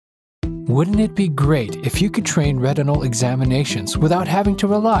Wouldn't it be great if you could train retinal examinations without having to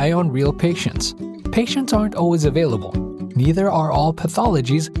rely on real patients? Patients aren't always available. Neither are all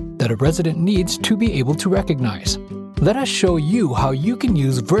pathologies that a resident needs to be able to recognize. Let us show you how you can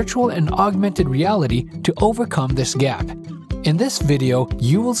use virtual and augmented reality to overcome this gap. In this video,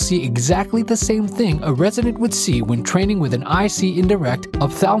 you will see exactly the same thing a resident would see when training with an Eyesi Indirect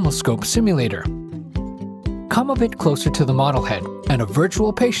Ophthalmoscope simulator. Come a bit closer to the model head, and a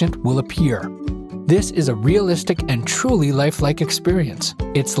virtual patient will appear. This is a realistic and truly lifelike experience.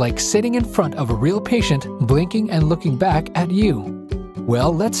 It's like sitting in front of a real patient, blinking and looking back at you.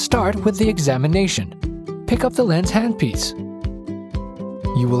 Well, let's start with the examination. Pick up the lens handpiece.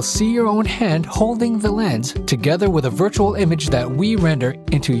 You will see your own hand holding the lens together with a virtual image that we render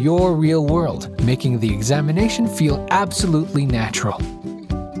into your real world, making the examination feel absolutely natural.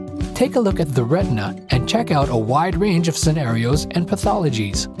 Take a look at the retina and check out a wide range of scenarios and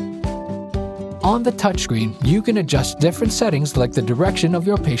pathologies. On the touchscreen, you can adjust different settings like the direction of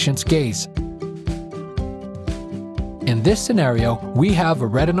your patient's gaze. In this scenario, we have a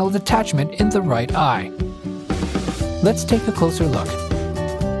retinal detachment in the right eye. Let's take a closer look.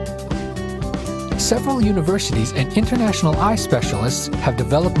 Several universities and international eye specialists have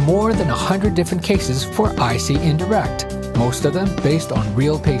developed more than 100 different cases for Eyesi Indirect, most of them based on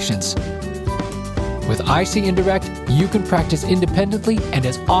real patients. With Eyesi Indirect, you can practice independently and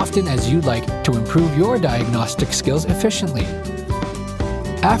as often as you like to improve your diagnostic skills efficiently.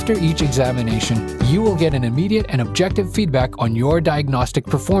 After each examination, you will get an immediate and objective feedback on your diagnostic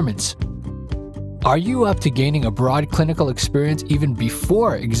performance. Are you up to gaining a broad clinical experience even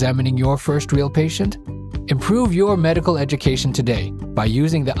before examining your first real patient? Improve your medical education today by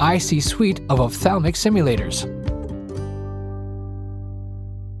using the Eyesi suite of ophthalmic simulators.